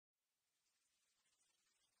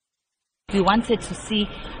We wanted to see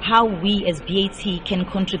how we as BAT can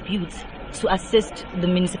contribute to assist the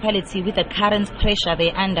municipality with the current pressure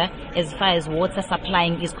they're under as far as water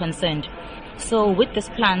supplying is concerned. So with this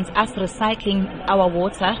plant, us recycling our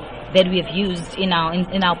water that we have used in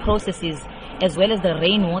our processes, as well as the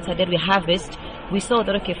rainwater that we harvest, we saw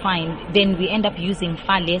that, okay, fine, then we end up using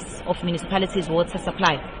far less of municipality's water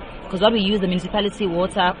supply. Because what we use the municipality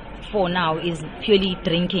water for now is purely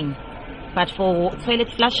drinking. But for toilet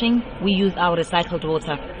flushing, we use our recycled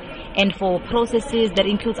water. And for processes that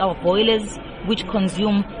includes our boilers, which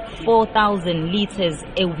consume 4,000 liters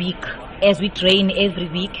a week. As we drain every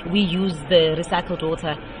week, we use the recycled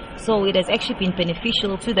water. So it has actually been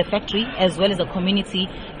beneficial to the factory as well as the community,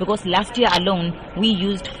 because last year alone, we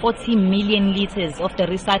used 40 million liters of the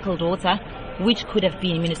recycled water, which could have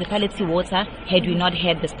been municipality water had we not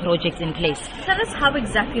had this project in place. Tell us how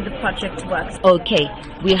exactly the project works. Okay,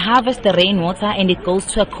 we harvest the rainwater and it goes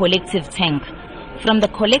to a collective tank. From the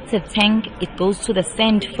collective tank, it goes to the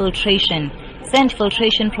sand filtration. Sand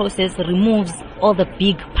filtration process removes all the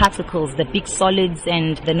big particles, the big solids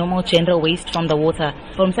and the normal general waste from the water.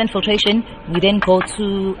 From sand filtration, we then go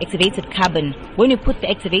to activated carbon. When you put the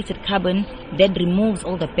activated carbon, that removes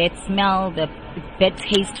all the bad smell, the bad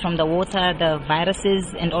taste from the water, the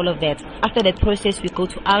viruses and all of that. After that process, we go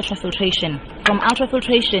to ultrafiltration. From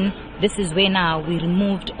ultrafiltration, this is where now we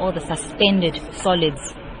removed all the suspended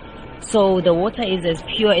solids. So the water is as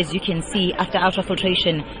pure as you can see after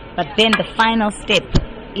ultrafiltration. But then the final step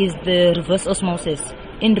is the reverse osmosis.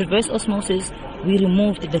 In reverse osmosis, we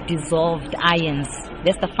removed the dissolved ions.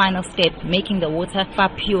 That's the final step, making the water far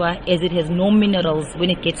pure, as it has no minerals when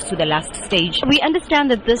it gets to the last stage. We understand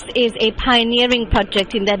that this is a pioneering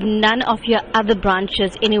project in that none of your other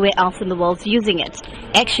branches anywhere else in the world is using it.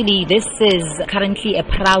 Actually, this is currently a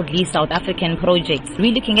proudly South African project.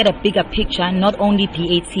 We're looking at a bigger picture, not only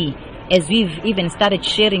BAT, as we've even started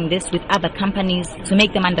sharing this with other companies to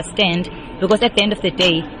make them understand, because at the end of the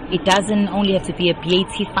day, it doesn't only have to be a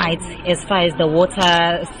BAT fight as far as the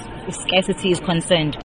water scarcity is concerned.